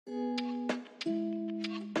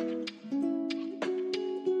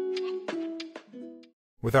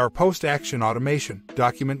With our post-action automation,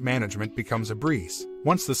 document management becomes a breeze.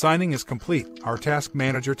 Once the signing is complete, our task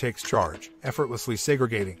manager takes charge, effortlessly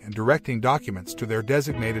segregating and directing documents to their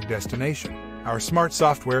designated destination. Our smart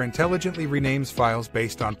software intelligently renames files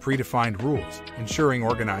based on predefined rules, ensuring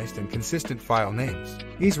organized and consistent file names.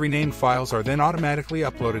 These renamed files are then automatically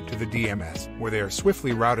uploaded to the DMS, where they are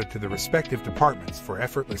swiftly routed to the respective departments for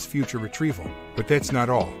effortless future retrieval. But that's not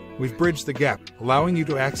all. We've bridged the gap, allowing you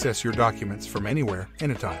to access your documents from anywhere,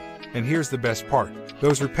 anytime. And here's the best part.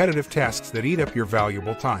 Those repetitive tasks that eat up your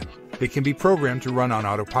valuable time. They can be programmed to run on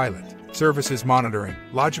autopilot. Services monitoring,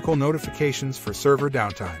 logical notifications for server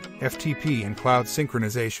downtime, FTP and cloud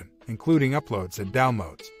synchronization, including uploads and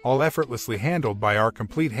downloads, all effortlessly handled by our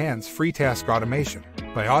complete hands-free task automation.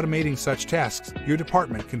 By automating such tasks, your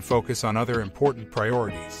department can focus on other important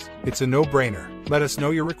priorities. It's a no-brainer. Let us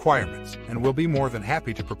know your requirements, and we'll be more than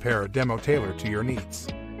happy to prepare a demo tailored to your needs.